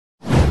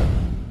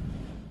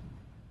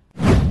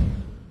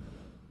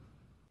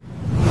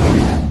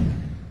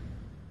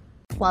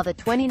While the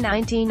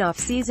 2019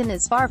 offseason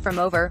is far from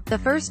over, the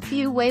first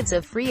few waves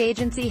of free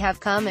agency have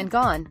come and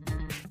gone.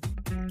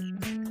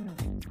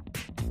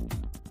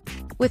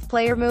 With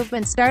player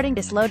movement starting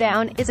to slow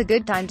down, it's a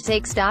good time to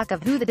take stock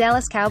of who the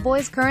Dallas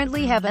Cowboys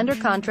currently have under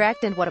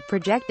contract and what a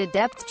projected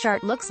depth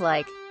chart looks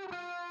like.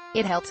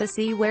 It helps us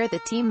see where the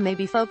team may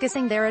be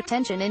focusing their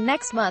attention in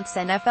next month's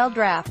NFL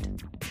draft.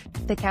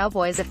 The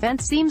Cowboys'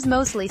 offense seems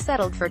mostly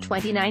settled for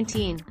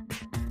 2019.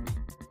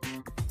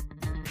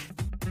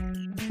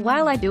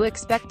 While I do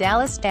expect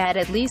Dallas to add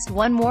at least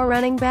one more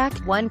running back,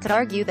 one could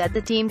argue that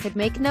the team could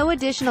make no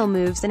additional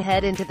moves and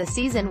head into the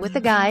season with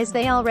the guys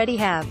they already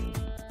have.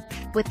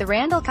 With the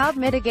Randall Cobb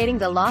mitigating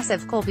the loss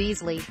of Cole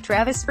Beasley,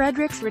 Travis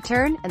Frederick's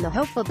return, and the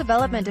hopeful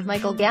development of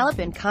Michael Gallup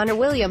and Connor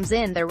Williams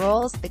in their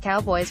roles, the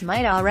Cowboys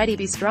might already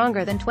be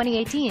stronger than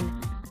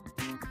 2018.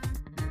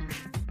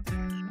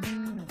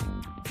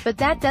 But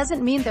that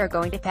doesn't mean they're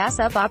going to pass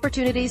up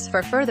opportunities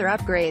for further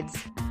upgrades.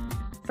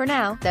 For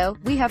now, though,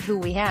 we have who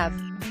we have.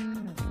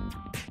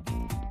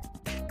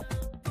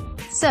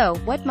 So,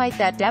 what might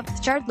that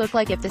depth chart look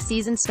like if the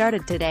season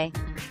started today?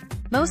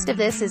 Most of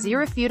this is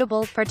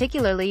irrefutable,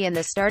 particularly in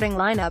the starting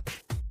lineup.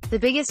 The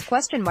biggest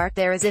question mark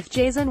there is if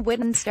Jason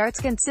Witten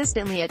starts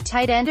consistently at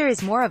tight end or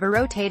is more of a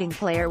rotating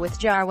player with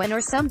Jarwin or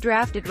some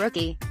drafted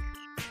rookie.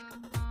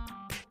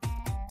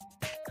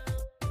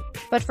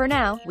 But for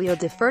now, we'll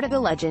defer to the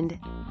legend.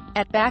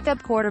 At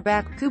backup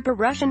quarterback, Cooper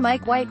Rush and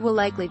Mike White will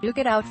likely duke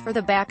it out for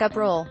the backup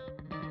role.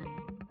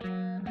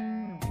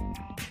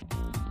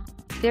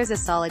 There's a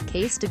solid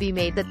case to be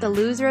made that the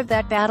loser of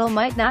that battle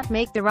might not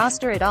make the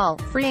roster at all,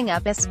 freeing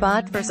up a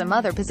spot for some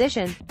other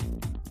position.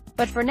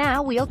 But for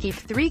now we'll keep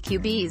 3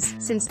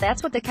 QBs, since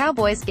that's what the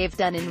Cowboys have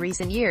done in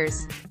recent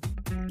years.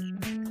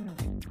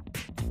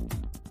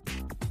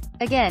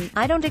 Again,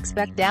 I don't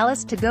expect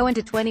Dallas to go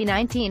into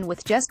 2019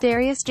 with just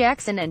Darius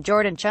Jackson and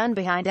Jordan Chunn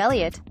behind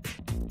Elliott.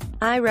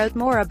 I wrote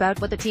more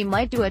about what the team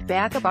might do at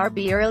backup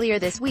RB earlier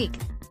this week.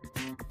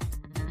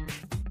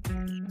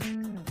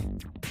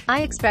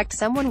 I expect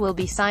someone will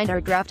be signed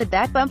or drafted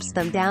that bumps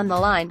them down the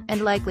line,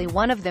 and likely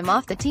one of them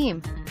off the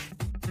team.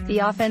 The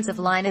offensive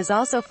line is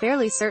also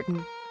fairly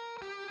certain.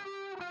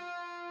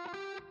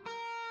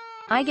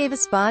 I gave a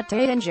spot to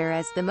Ettinger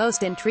as the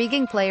most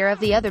intriguing player of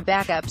the other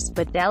backups,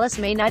 but Dallas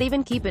may not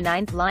even keep a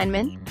 9th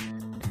lineman.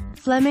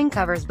 Fleming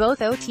covers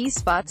both OT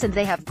spots and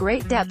they have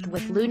great depth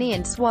with Looney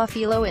and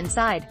Suafilo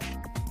inside.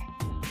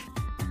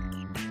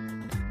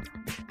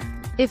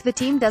 If the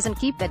team doesn't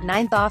keep that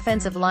 9th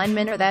offensive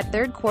lineman or that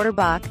 3rd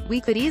quarterback, we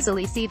could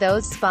easily see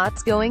those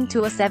spots going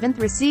to a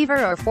 7th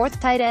receiver or 4th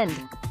tight end.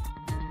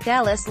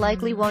 Dallas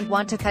likely won't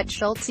want to cut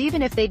Schultz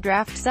even if they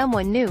draft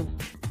someone new.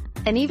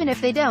 And even if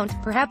they don't,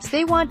 perhaps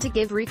they want to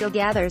give Rico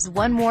Gathers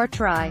one more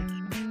try.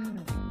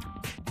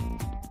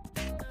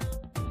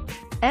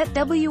 At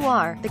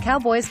WR, the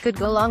Cowboys could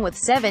go long with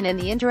 7 in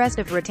the interest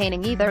of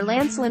retaining either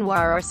Lance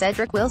Lenoir or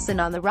Cedric Wilson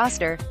on the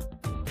roster.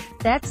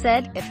 That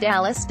said, if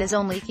Dallas does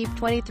only keep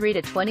 23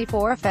 to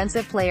 24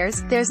 offensive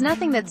players, there's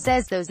nothing that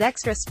says those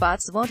extra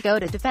spots won't go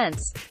to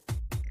defense.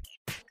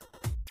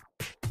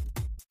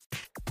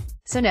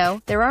 So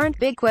no, there aren't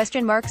big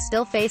question marks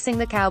still facing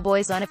the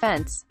Cowboys on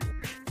offense.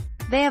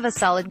 They have a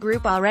solid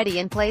group already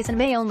in place and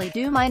may only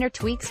do minor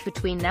tweaks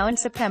between now and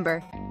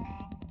September.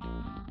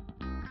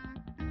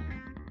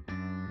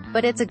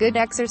 But it's a good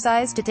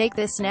exercise to take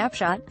this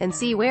snapshot and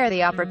see where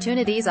the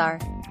opportunities are.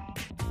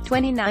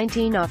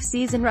 2019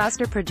 off-season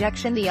roster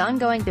projection. The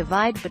ongoing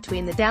divide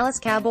between the Dallas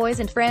Cowboys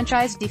and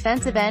franchise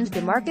defensive end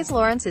DeMarcus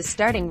Lawrence is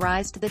starting to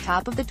rise to the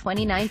top of the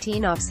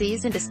 2019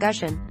 off-season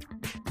discussion.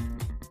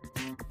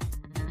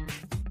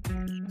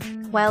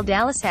 While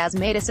Dallas has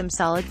made some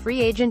solid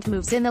free agent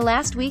moves in the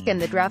last week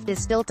and the draft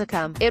is still to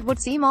come, it would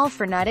seem all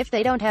for naught if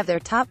they don't have their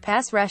top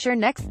pass rusher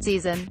next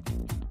season.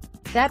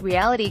 That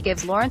reality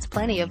gives Lawrence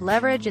plenty of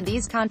leverage in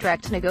these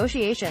contract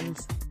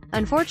negotiations.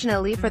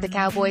 Unfortunately for the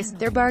Cowboys,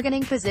 their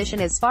bargaining position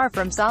is far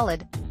from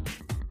solid.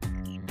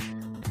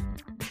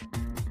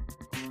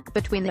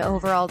 Between the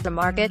overall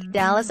market,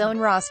 Dallas' own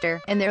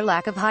roster, and their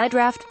lack of high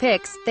draft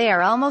picks, they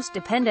are almost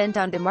dependent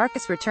on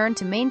DeMarcus' return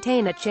to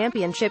maintain a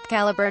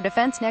championship-caliber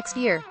defense next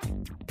year.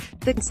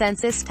 The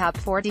consensus top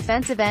 4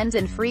 defensive ends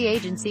in free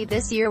agency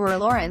this year were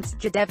Lawrence,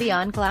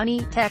 Jadeveon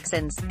Clowney,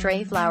 Texans,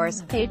 Trey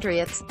Flowers,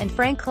 Patriots, and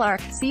Frank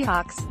Clark,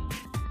 Seahawks.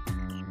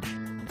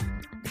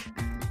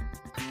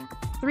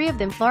 3 of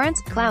them,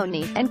 Lawrence,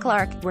 Clowney, and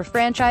Clark, were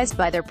franchised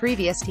by their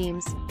previous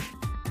teams.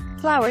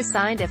 Flowers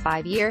signed a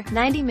 5-year,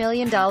 $90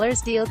 million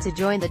deal to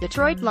join the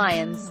Detroit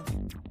Lions.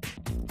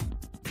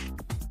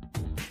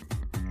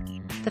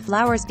 The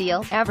Flowers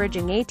deal,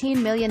 averaging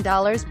 $18 million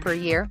per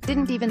year,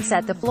 didn't even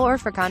set the floor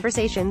for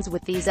conversations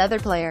with these other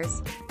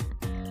players.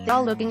 They're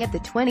all looking at the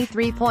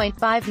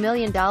 $23.5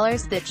 million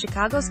that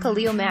Chicago's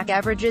Khalil Mack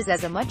averages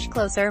as a much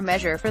closer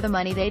measure for the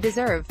money they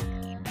deserve.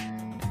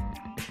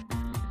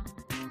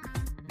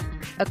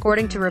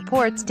 According to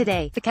reports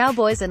today, the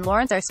Cowboys and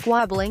Lawrence are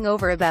squabbling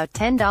over about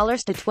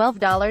 $10 to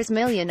 $12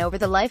 million over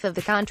the life of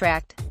the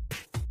contract.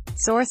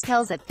 Source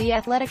tells at The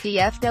Athletic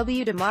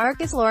DFW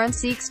DeMarcus Lawrence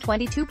seeks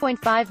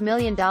 $22.5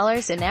 million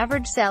in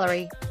average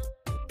salary.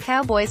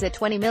 Cowboys at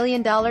 $20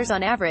 million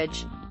on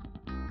average.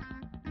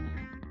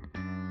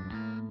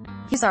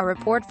 Here's our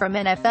report from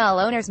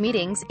NFL owners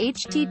meetings,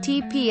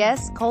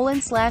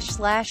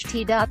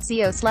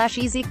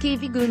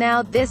 https://t.co/ezekivigu.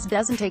 Now, this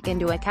doesn't take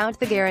into account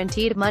the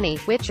guaranteed money,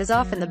 which is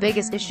often the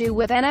biggest issue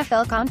with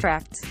NFL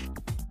contracts.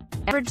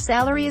 Average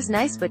salary is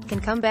nice but can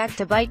come back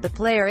to bite the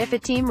player if a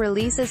team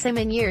releases him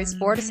in years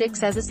 4 to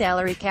 6 as a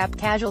salary cap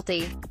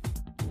casualty.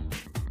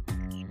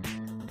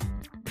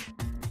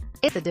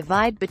 It's the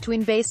divide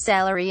between base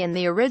salary and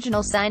the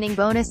original signing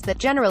bonus that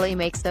generally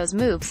makes those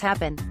moves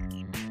happen.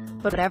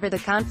 But whatever the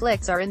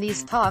conflicts are in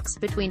these talks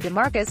between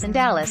DeMarcus and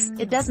Dallas,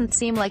 it doesn't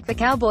seem like the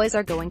Cowboys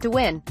are going to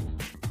win.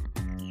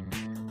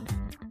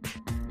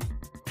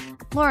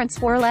 Lawrence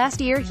swore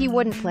last year he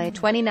wouldn't play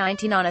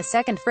 2019 on a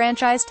second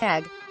franchise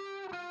tag.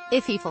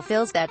 If he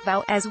fulfills that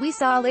vow, as we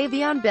saw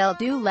Le'Veon Bell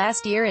do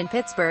last year in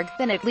Pittsburgh,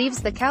 then it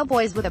leaves the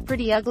Cowboys with a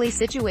pretty ugly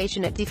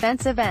situation at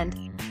defensive end.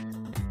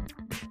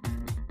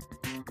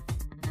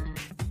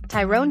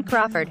 Tyrone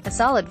Crawford, a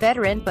solid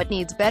veteran but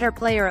needs better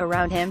player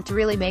around him to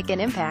really make an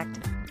impact.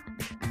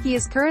 He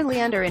is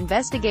currently under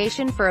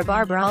investigation for a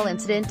bar brawl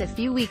incident a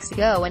few weeks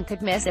ago and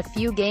could miss a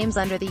few games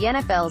under the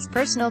NFL's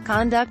personal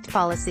conduct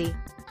policy.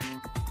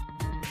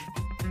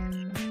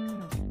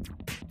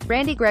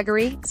 Randy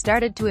Gregory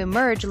started to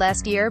emerge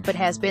last year but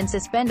has been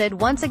suspended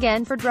once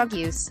again for drug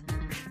use.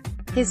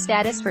 His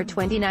status for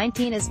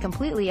 2019 is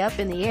completely up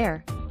in the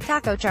air.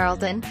 Taco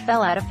Charlton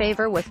fell out of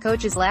favor with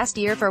coaches last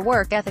year for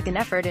work ethic and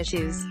effort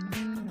issues.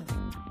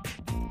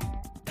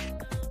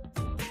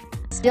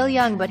 Still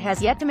young but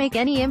has yet to make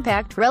any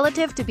impact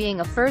relative to being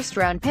a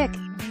first-round pick.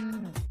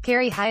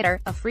 Kerry Hyder,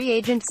 a free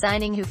agent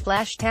signing who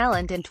flashed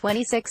talent in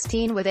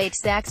 2016 with 8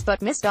 sacks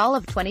but missed all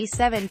of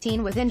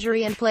 2017 with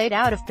injury and played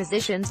out of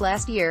positions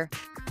last year.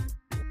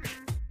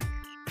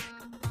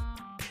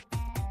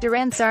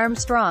 Durance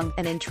Armstrong,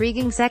 an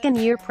intriguing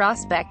second-year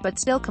prospect but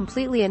still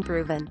completely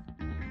unproven.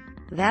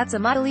 That's a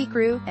motley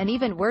crew, and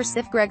even worse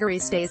if Gregory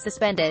stays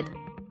suspended.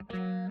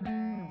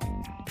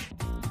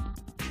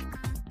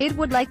 It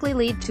would likely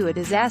lead to a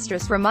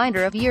disastrous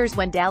reminder of years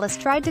when Dallas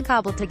tried to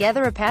cobble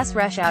together a pass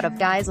rush out of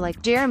guys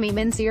like Jeremy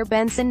Minshew or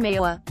Benson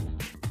Mayowa.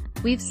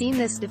 We've seen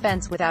this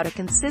defense without a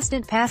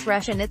consistent pass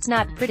rush and it's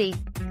not pretty.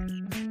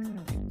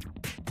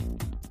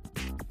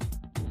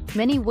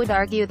 Many would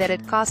argue that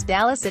it cost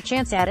Dallas a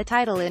chance at a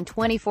title in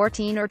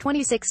 2014 or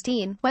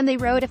 2016, when they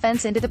rode a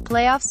fence into the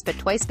playoffs but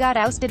twice got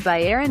ousted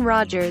by Aaron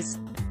Rodgers.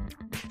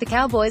 The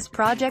Cowboys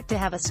project to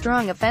have a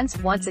strong offense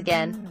once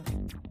again.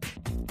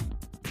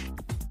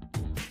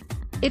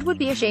 It would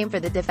be a shame for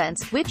the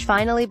defense, which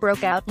finally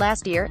broke out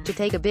last year, to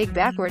take a big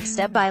backward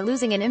step by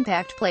losing an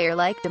impact player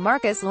like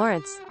DeMarcus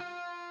Lawrence.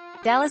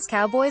 Dallas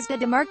Cowboys to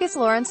DeMarcus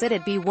Lawrence.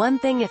 It'd be one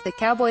thing if the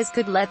Cowboys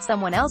could let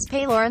someone else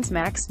pay Lawrence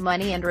max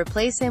money and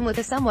replace him with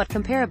a somewhat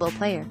comparable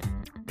player.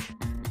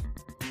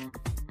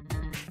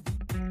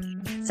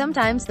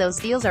 Sometimes those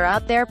deals are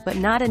out there, but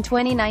not in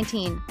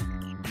 2019.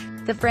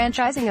 The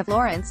franchising of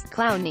Lawrence,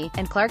 Clowney,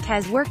 and Clark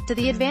has worked to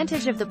the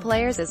advantage of the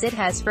players as it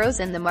has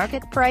frozen the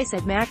market price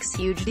at max.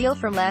 Huge deal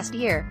from last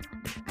year.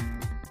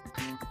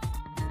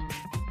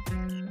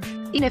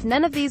 Even if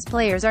none of these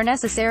players are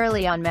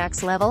necessarily on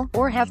max level,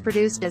 or have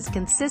produced as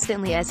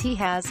consistently as he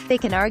has, they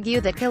can argue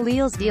that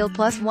Khalil's deal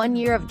plus 1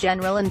 year of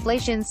general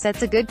inflation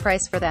sets a good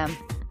price for them.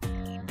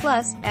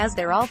 Plus, as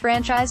they're all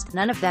franchised,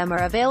 none of them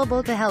are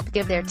available to help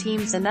give their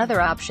teams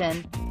another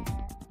option.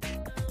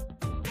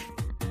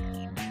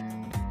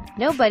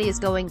 Nobody is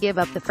going to give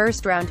up the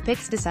first-round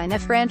picks to sign a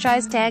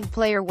franchise tag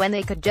player when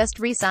they could just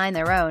re-sign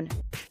their own.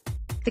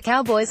 The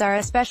Cowboys are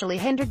especially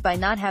hindered by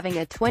not having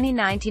a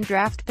 2019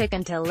 draft pick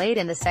until late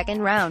in the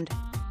second round.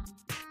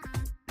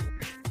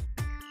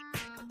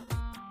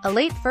 A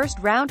late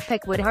first-round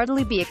pick would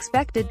hardly be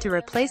expected to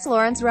replace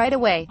Lawrence right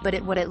away, but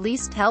it would at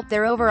least help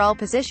their overall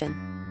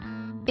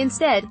position.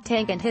 Instead,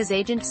 Tank and his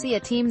agent see a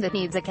team that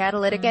needs a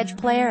catalytic edge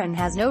player and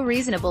has no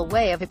reasonable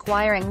way of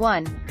acquiring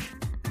one.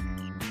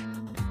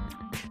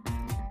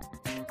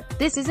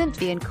 This isn't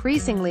the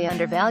increasingly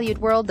undervalued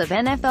world of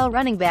NFL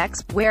running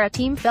backs, where a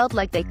team felt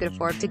like they could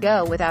afford to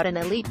go without an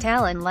elite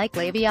talent like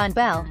Le'Veon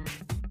Bell.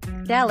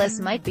 Dallas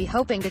might be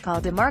hoping to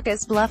call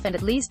DeMarcus bluff and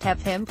at least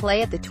have him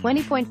play at the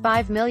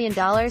 $20.5 million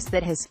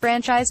that his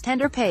franchise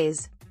tender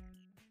pays.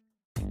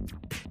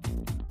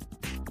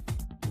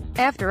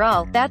 After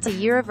all, that's a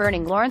year of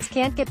earning Lawrence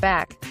can't get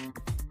back.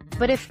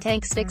 But if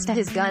Tank sticks to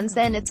his guns,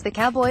 then it's the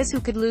Cowboys who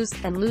could lose,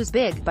 and lose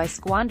big, by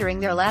squandering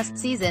their last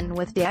season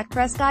with Dak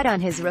Prescott on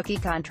his rookie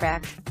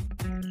contract.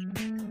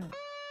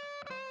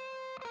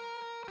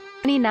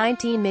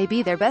 2019 may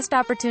be their best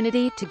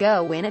opportunity to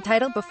go win a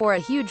title before a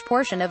huge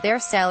portion of their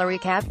salary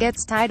cap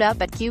gets tied up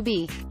at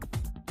QB.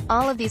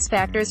 All of these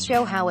factors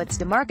show how it's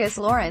DeMarcus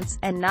Lawrence,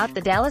 and not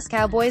the Dallas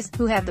Cowboys,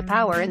 who have the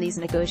power in these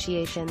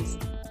negotiations.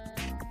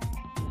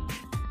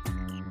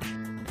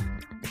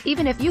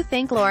 Even if you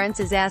think Lawrence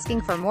is asking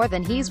for more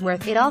than he's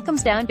worth, it all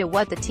comes down to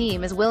what the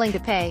team is willing to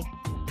pay.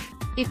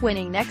 If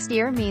winning next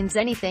year means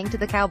anything to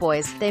the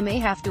Cowboys, they may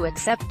have to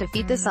accept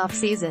defeat this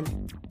offseason.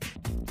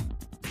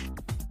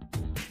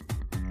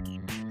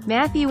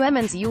 Matthew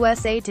Emmons,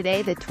 USA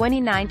Today. The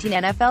 2019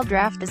 NFL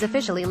Draft is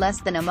officially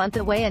less than a month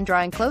away and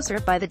drawing closer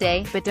by the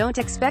day, but don't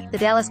expect the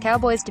Dallas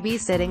Cowboys to be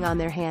sitting on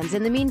their hands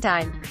in the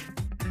meantime.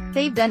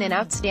 They've done an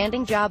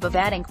outstanding job of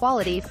adding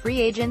quality free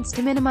agents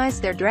to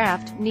minimize their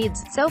draft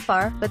needs so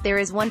far, but there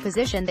is one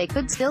position they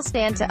could still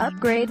stand to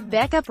upgrade: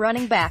 backup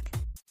running back.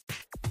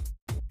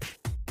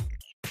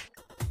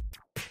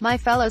 My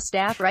fellow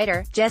staff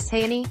writer, Jess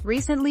Haney,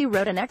 recently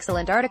wrote an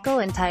excellent article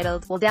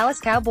entitled, "Will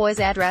Dallas Cowboys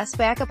Address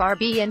Backup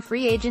RB in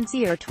Free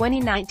Agency or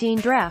 2019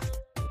 Draft?"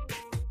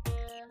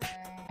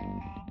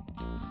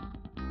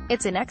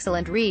 It's an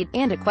excellent read,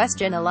 and a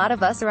question a lot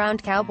of us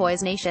around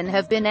Cowboys Nation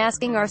have been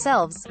asking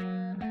ourselves.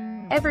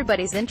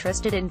 Everybody's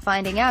interested in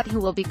finding out who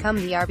will become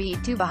the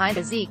RB2 behind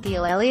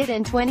Ezekiel Elliott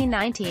in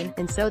 2019,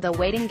 and so the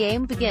waiting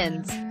game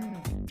begins.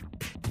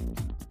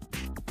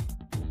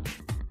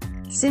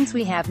 Since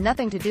we have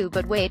nothing to do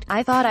but wait,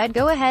 I thought I'd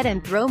go ahead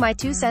and throw my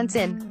 2 cents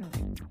in.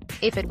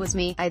 If it was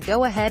me, I'd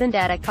go ahead and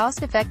add a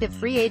cost-effective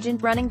free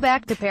agent running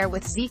back to pair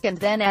with Zeke and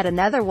then add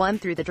another one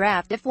through the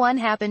draft if one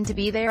happened to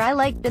be there I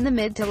liked in the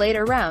mid to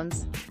later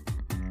rounds.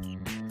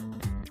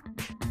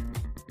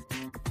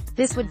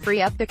 This would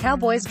free up the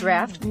Cowboys'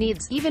 draft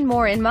needs even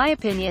more in my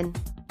opinion.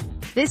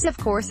 This of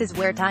course is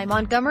where Ty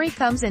Montgomery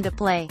comes into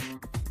play.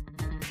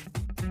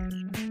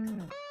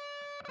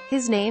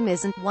 His name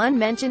isn't one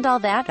mentioned all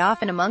that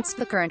often amongst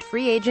the current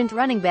free agent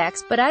running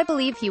backs, but I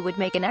believe he would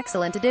make an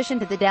excellent addition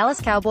to the Dallas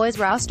Cowboys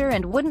roster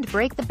and wouldn't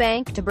break the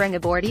bank to bring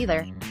aboard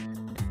either.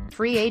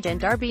 Free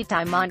agent RB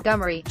Ty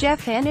Montgomery.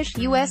 Jeff Hanish,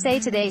 USA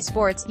Today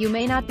Sports. You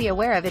may not be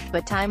aware of it,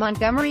 but Ty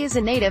Montgomery is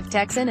a native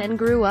Texan and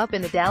grew up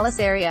in the Dallas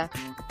area.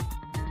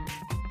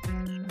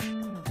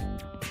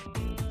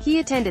 He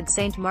attended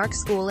St. Mark's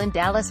School in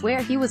Dallas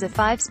where he was a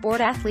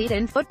 5-sport athlete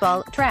in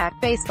football, track,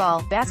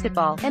 baseball,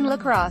 basketball, and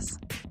lacrosse.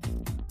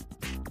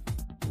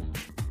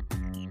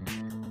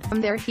 From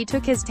there, he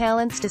took his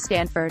talents to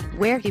Stanford,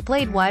 where he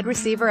played wide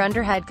receiver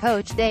under head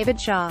coach David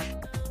Shaw.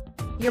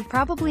 You're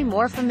probably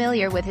more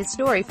familiar with his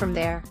story from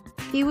there.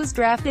 He was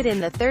drafted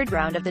in the 3rd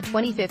round of the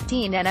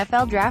 2015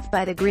 NFL Draft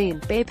by the Green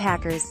Bay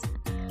Packers.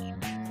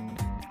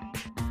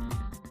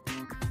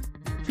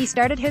 He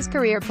started his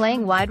career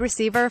playing wide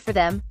receiver for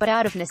them, but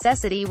out of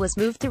necessity was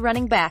moved to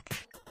running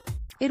back.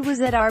 It was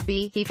at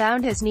RB he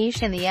found his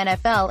niche in the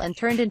NFL and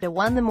turned into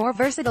one of the more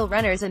versatile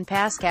runners and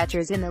pass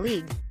catchers in the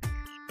league.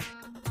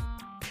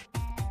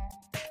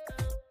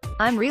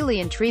 I'm really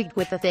intrigued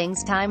with the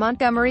things Ty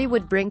Montgomery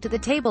would bring to the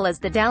table as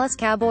the Dallas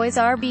Cowboys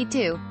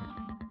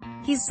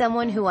RB2. He's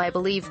someone who I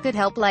believe could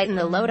help lighten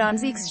the load on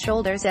Zeke's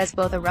shoulders as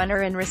both a runner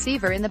and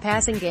receiver in the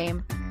passing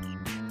game.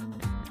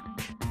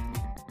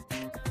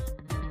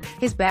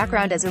 His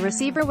background as a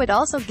receiver would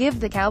also give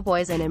the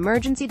Cowboys an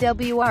emergency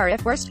WR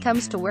if worst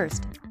comes to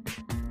worst.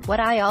 What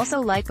I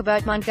also like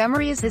about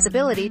Montgomery is his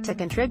ability to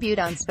contribute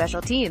on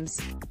special teams.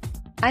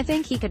 I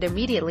think he could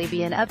immediately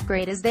be an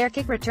upgrade as their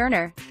kick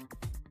returner.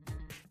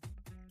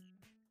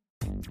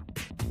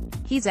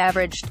 He's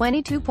averaged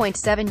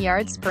 22.7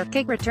 yards per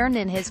kick return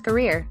in his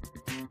career.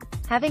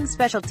 Having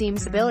special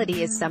teams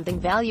ability is something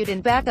valued in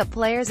backup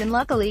players, and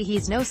luckily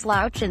he's no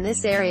slouch in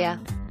this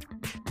area.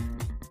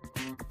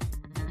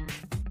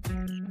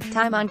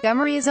 Ty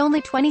Montgomery is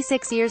only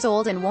 26 years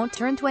old and won't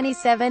turn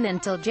 27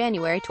 until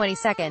January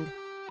 22.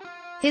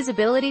 His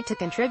ability to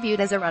contribute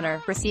as a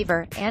runner,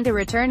 receiver, and a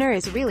returner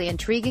is really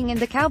intriguing, and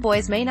the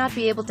Cowboys may not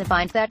be able to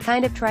find that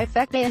kind of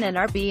trifecta in an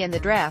RB in the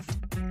draft.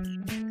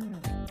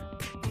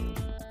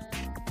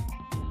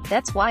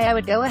 That's why I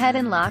would go ahead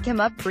and lock him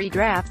up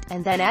pre-draft,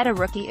 and then add a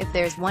rookie if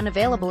there's one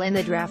available in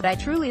the draft I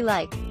truly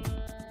like.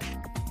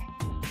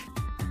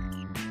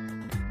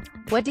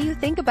 What do you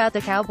think about the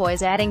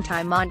Cowboys adding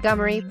Ty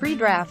Montgomery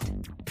pre-draft?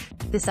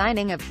 The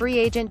signing of free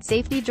agent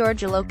safety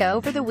George Iloka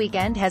over the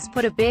weekend has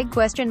put a big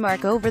question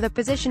mark over the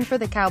position for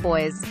the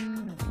Cowboys.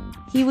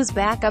 He was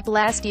backup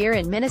last year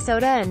in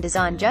Minnesota and is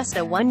on just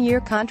a 1-year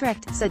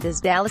contract, so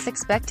does Dallas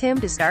expect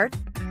him to start?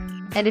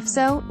 And if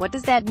so, what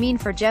does that mean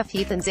for Jeff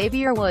Heath and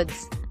Xavier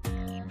Woods?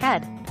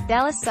 Had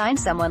Dallas signed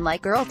someone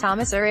like Earl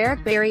Thomas or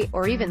Eric Berry,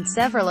 or even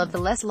several of the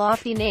less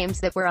lofty names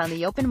that were on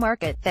the open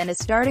market, then a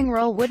starting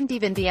role wouldn't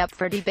even be up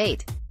for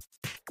debate.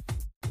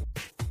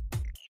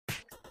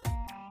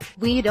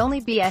 We'd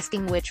only be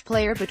asking which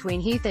player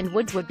between Heath and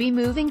Woods would be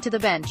moving to the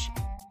bench.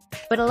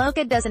 But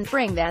Iloka doesn't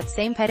bring that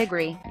same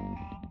pedigree.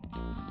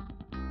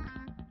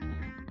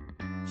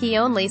 He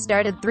only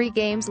started 3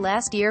 games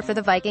last year for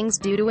the Vikings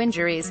due to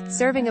injuries,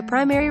 serving a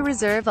primary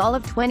reserve all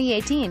of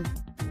 2018.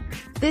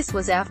 This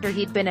was after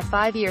he'd been a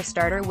 5-year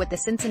starter with the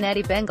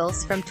Cincinnati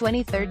Bengals from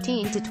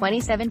 2013 to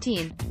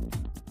 2017.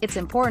 It's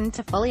important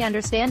to fully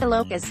understand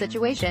Iloka's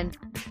situation.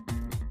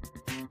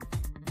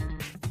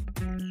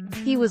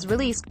 He was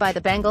released by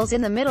the Bengals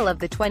in the middle of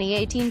the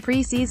 2018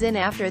 preseason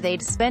after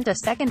they'd spent a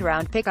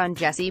second-round pick on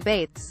Jesse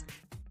Bates.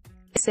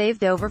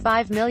 saved over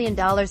 $5 million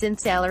in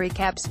salary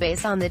cap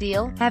space on the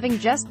deal, having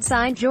just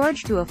signed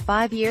George to a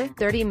 5-year,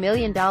 $30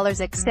 million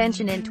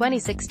extension in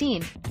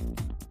 2016.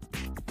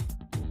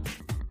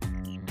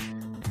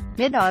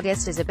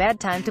 Mid-August is a bad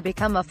time to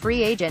become a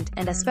free agent,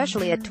 and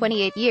especially at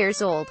 28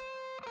 years old.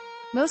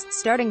 Most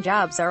starting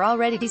jobs are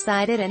already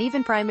decided and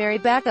even primary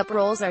backup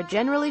roles are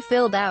generally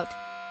filled out.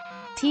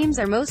 Teams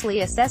are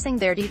mostly assessing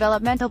their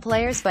developmental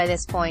players by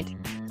this point.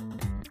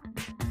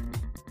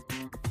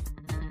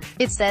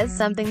 It says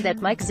something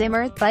that Mike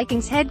Zimmer,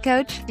 Vikings head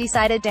coach,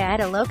 decided to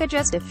add Aloka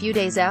just a few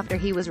days after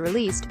he was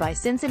released by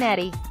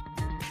Cincinnati.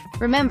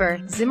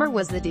 Remember, Zimmer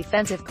was the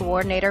defensive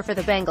coordinator for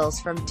the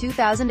Bengals from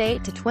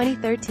 2008 to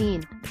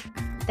 2013.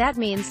 That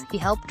means, he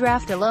helped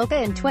draft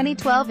Aloka in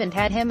 2012 and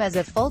had him as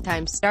a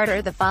full-time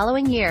starter the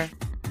following year.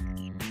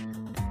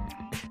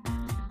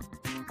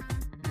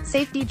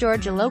 Safety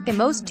George Aloka.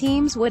 Most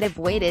teams would have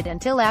waited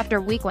until after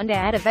week 1 to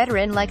add a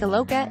veteran like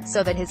Aloka,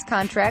 so that his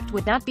contract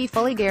would not be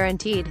fully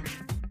guaranteed.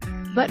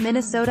 But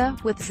Minnesota,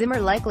 with Zimmer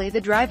likely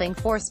the driving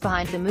force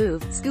behind the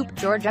move, scooped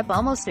George up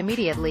almost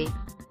immediately.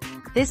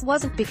 This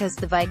wasn't because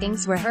the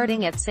Vikings were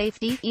hurting at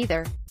safety,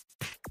 either.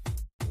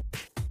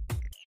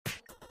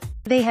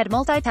 They had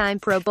multi-time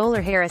Pro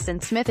Bowler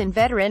Harrison Smith and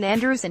veteran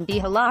Andrews and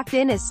Deho locked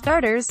in as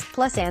starters,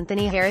 plus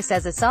Anthony Harris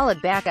as a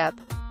solid backup.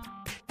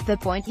 The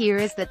point here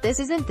is that this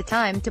isn't the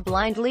time to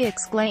blindly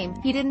exclaim,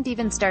 "He didn't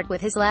even start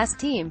with his last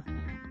team."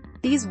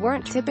 These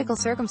weren't typical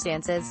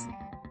circumstances.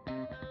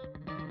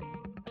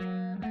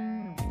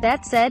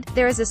 That said,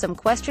 there is some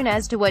question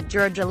as to what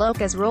George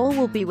Aloka's role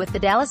will be with the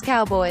Dallas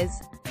Cowboys.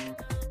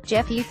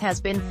 Jeff Heath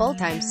has been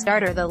full-time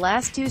starter the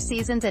last 2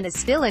 seasons and is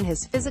still in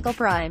his physical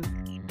prime.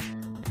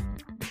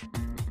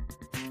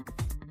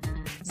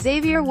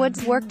 Xavier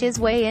Woods worked his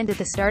way into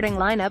the starting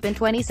lineup in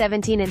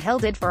 2017 and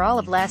held it for all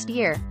of last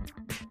year.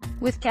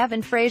 With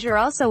Kevin Frazier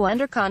also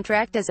under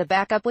contract as a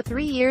backup with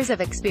 3 years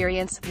of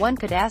experience, one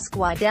could ask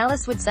why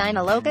Dallas would sign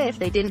Aloka if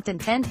they didn't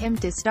intend him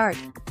to start.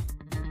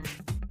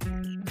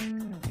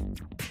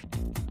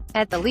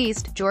 At the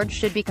least, George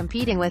should be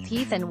competing with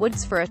Heath and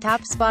Woods for a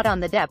top spot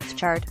on the depth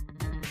chart.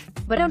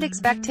 But don't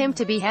expect him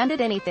to be handed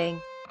anything.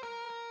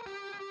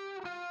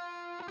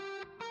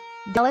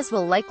 Dallas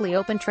will likely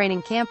open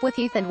training camp with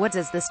Heath and Woods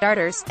as the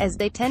starters, as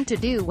they tend to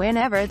do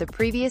whenever the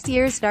previous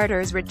year's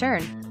starters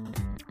return.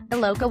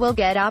 Aloka will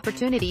get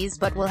opportunities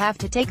but will have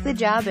to take the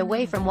job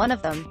away from one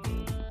of them.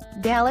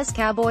 Dallas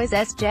Cowboys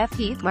Jeff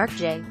Heath. Mark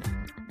J.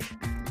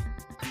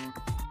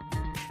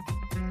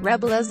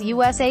 Rebels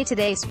USA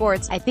Today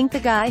Sports. I think the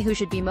guy who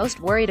should be most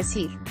worried is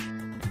Heath.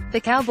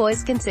 The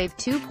Cowboys can save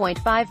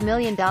 $2.5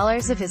 million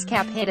of his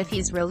cap hit if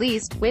he's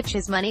released, which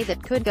is money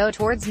that could go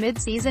towards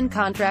mid-season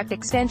contract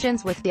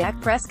extensions with Dak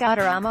Prescott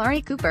or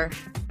Amari Cooper.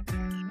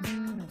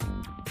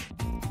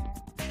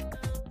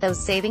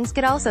 Those savings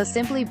could also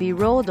simply be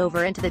rolled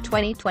over into the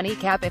 2020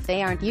 cap if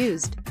they aren't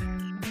used.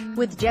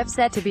 With Jeff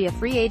set to be a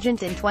free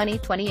agent in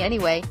 2020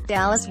 anyway,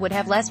 Dallas would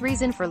have less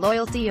reason for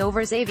loyalty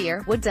over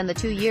Xavier Woods and the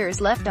 2 years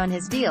left on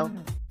his deal.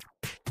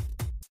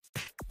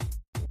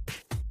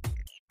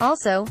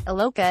 Also,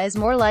 Aloka is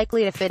more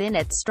likely to fit in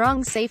at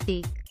strong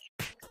safety.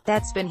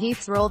 That's been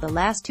Heath's role the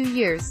last 2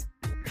 years.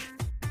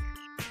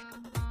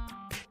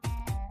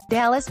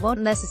 Dallas won't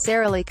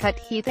necessarily cut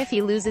Heath if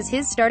he loses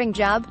his starting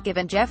job,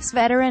 given Jeff's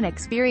veteran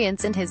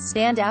experience and his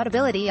standout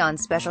ability on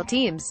special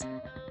teams.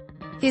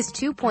 His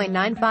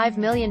 $2.95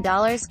 million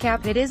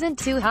cap hit isn't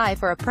too high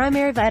for a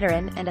primary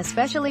veteran, and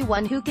especially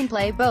one who can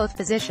play both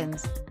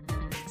positions.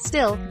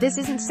 Still, this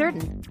isn't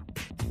certain.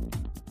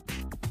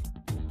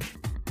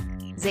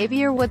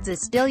 Xavier Woods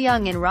is still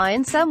young and raw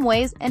in some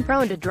ways, and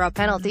prone to draw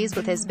penalties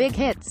with his big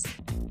hits.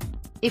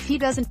 If he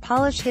doesn't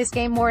polish his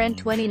game more in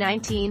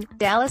 2019,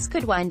 Dallas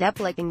could wind up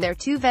liking their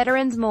 2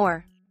 veterans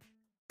more.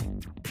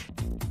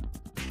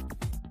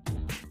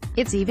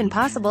 It's even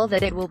possible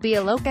that it will be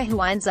Aloka who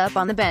winds up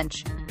on the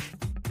bench.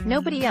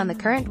 Nobody on the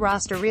current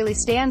roster really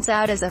stands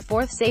out as a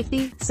 4th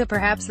safety, so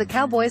perhaps the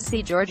Cowboys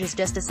see George as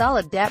just a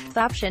solid depth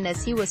option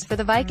as he was for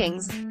the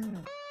Vikings.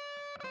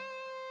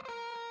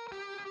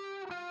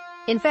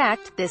 In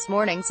fact, this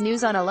morning's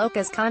news on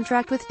Aloka's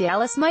contract with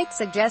Dallas might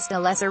suggest a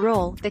lesser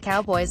role. The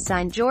Cowboys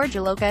signed George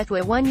Aloka to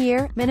a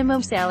 1-year,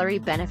 minimum salary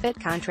benefit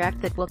contract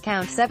that will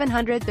count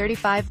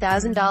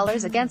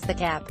 $735,000 against the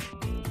cap.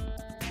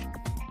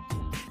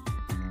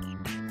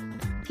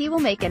 He will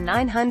make a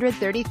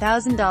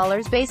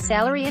 $930,000 base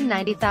salary and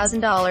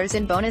 $90,000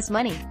 in bonus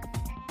money.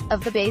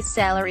 Of the base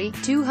salary,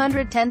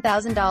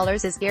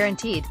 $210,000 is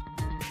guaranteed.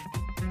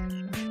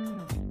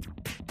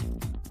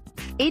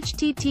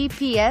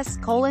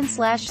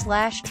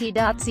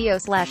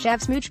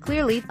 https://t.co/avsmooch.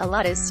 Clearly, a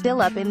lot is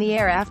still up in the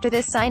air after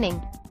this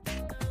signing.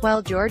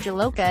 While George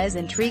Aloka is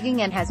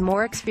intriguing and has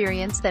more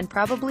experience than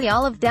probably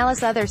all of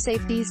Dallas' other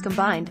safeties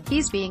combined,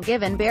 he's being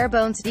given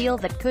bare-bones deal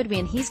that could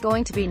mean he's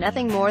going to be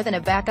nothing more than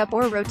a backup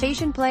or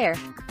rotation player.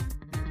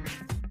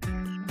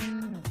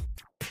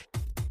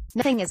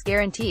 Nothing is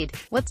guaranteed.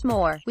 What's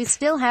more, we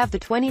still have the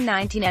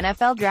 2019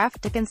 NFL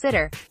Draft to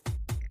consider.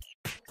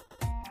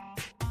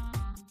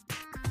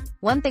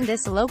 One thing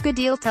this Iloka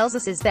deal tells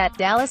us is that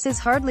Dallas is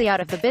hardly out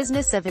of the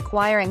business of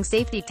acquiring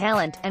safety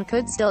talent, and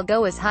could still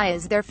go as high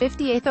as their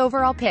 58th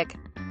overall pick.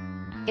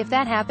 If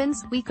that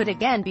happens, we could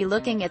again be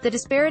looking at the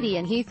disparity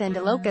in Heath and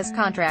Iloka's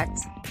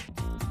contracts.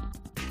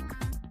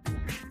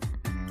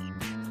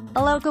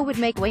 Iloka would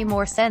make way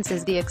more sense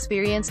as the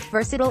experienced,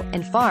 versatile,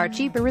 and far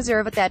cheaper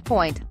reserve at that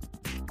point.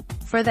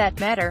 For that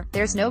matter,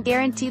 there's no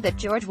guarantee that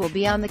George will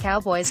be on the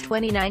Cowboys'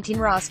 2019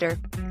 roster.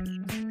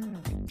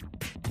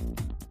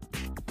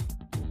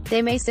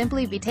 They may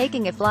simply be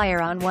taking a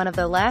flyer on one of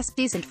the last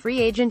decent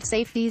free agent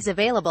safeties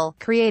available,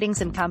 creating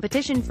some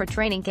competition for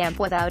training camp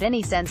without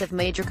any sense of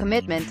major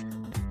commitment.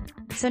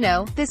 So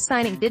no, this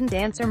signing didn't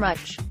answer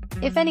much.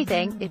 If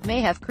anything, it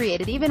may have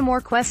created even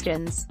more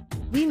questions.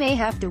 We may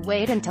have to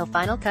wait until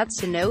final cuts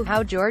to know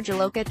how George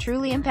Iloka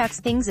truly impacts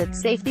things at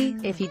safety,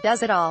 if he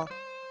does at all.